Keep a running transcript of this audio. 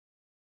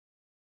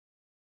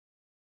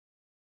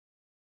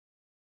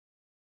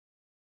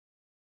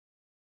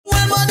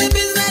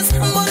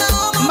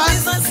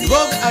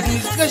Gov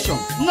administration,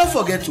 no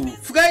forget to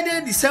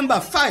Friday, December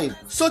 5,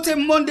 Saturday,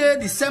 Monday,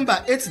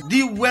 December 8,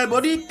 the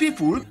well-bodied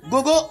people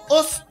go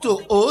host to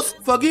host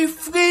for give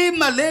free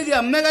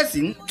malaria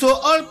medicine to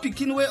all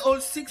picking way all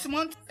 6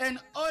 months and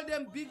all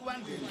them big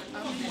ones.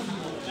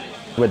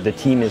 What the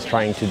team is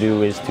trying to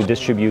do is to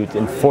distribute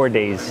in 4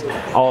 days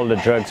all the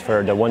drugs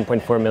for the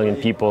 1.4 million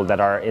people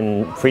that are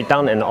in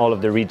Freetown and all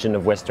of the region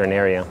of Western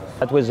area.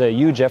 That was a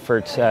huge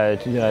effort,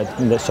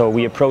 so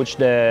we approached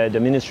the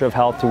Ministry of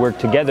Health to work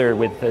together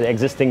with the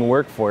existing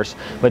workforce,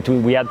 but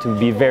we had to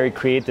be very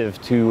creative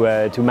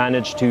to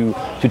manage to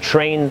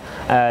train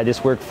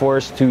this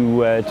workforce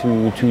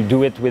to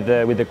do it with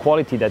the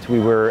quality that we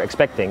were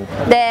expecting.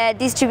 The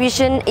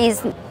distribution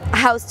is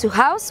house to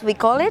house, we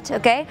call it,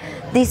 okay?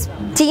 This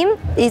team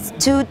is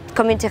 2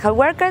 community health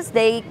workers.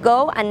 They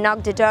go and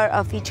knock the door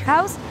of each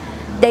house.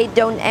 They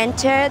don't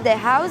enter the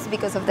house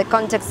because of the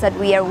context that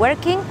we are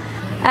working,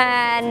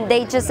 and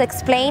they just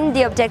explain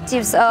the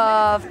objectives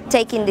of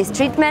taking this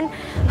treatment,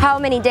 how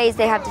many days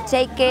they have to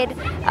take it,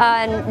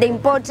 and the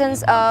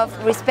importance of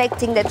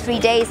respecting the 3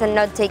 days and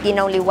not taking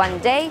only 1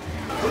 day.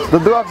 The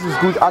drugs is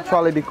good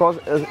actually because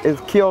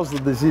it cures the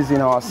disease in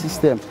our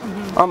system.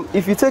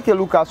 If you take a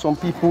look at some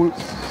people,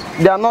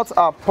 they are not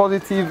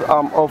positive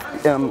of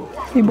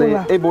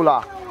Ebola. The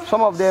Ebola.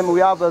 Some of them we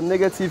have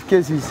negative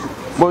cases,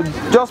 but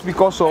just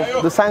because of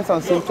the signs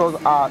and symptoms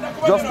are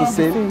just the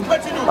same,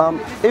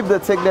 if they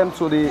take them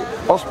to the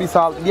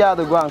hospital, they are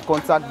to go and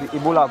contact the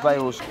Ebola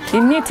virus.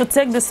 You need to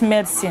take this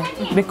medicine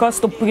because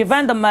to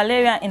prevent the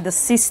malaria in the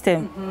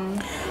system.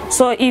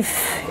 So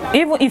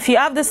even if you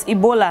have this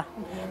Ebola,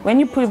 when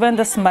you prevent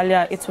this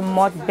malaria, it's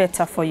much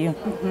better for you.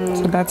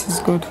 So that is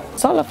good.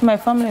 So all of my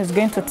family is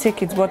going to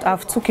take it, but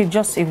I've took it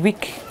just a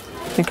week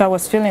because I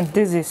was feeling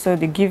dizzy, so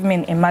they give me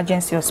an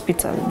emergency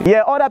hospital.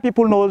 Yeah, other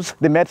people knows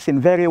the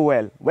medicine very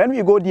well. When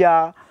we go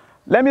there,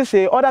 let me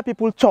say, other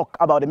people talk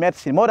about the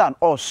medicine more than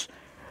us.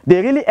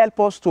 They really help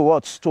us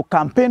to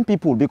campaign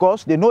people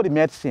because they know the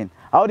medicine,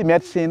 how the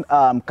medicine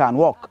can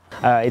work.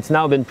 It's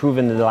now been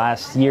proven in the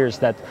last years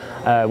that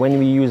when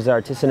we use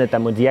artesunate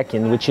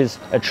amodiaquine, which is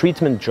a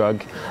treatment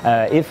drug,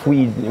 if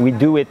we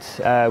do it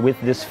with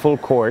this full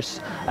course,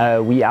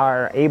 we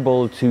are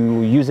able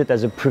to use it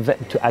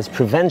as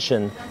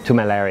prevention to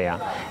malaria.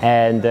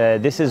 And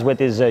this is what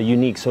is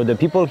unique. So the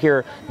people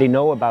here, they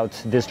know about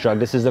this drug.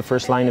 This is the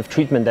first line of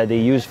treatment that they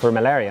use for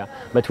malaria.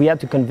 But we had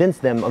to convince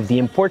them of the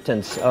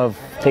importance of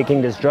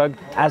taking this drug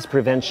as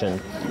prevention.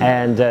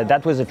 And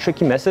that was a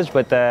tricky message,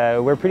 but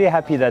we're pretty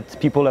happy that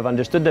people have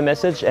understood the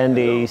message and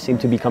they seem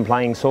to be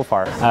complying so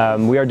far.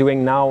 We are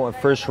doing now a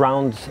first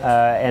round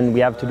and we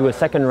have to do a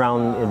second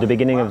round at the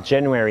beginning of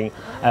January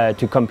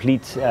to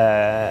complete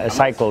a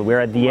cycle.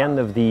 We're at the end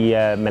of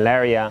the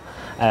malaria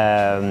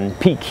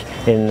peak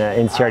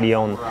in Sierra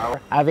Leone.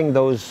 Having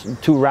those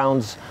 2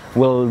 rounds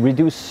will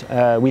reduce,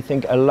 we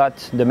think, a lot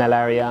the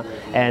malaria,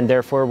 and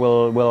therefore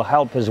will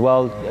help as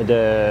well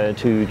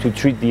to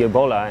treat the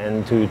Ebola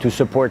and to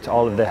support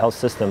all of the health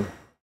system.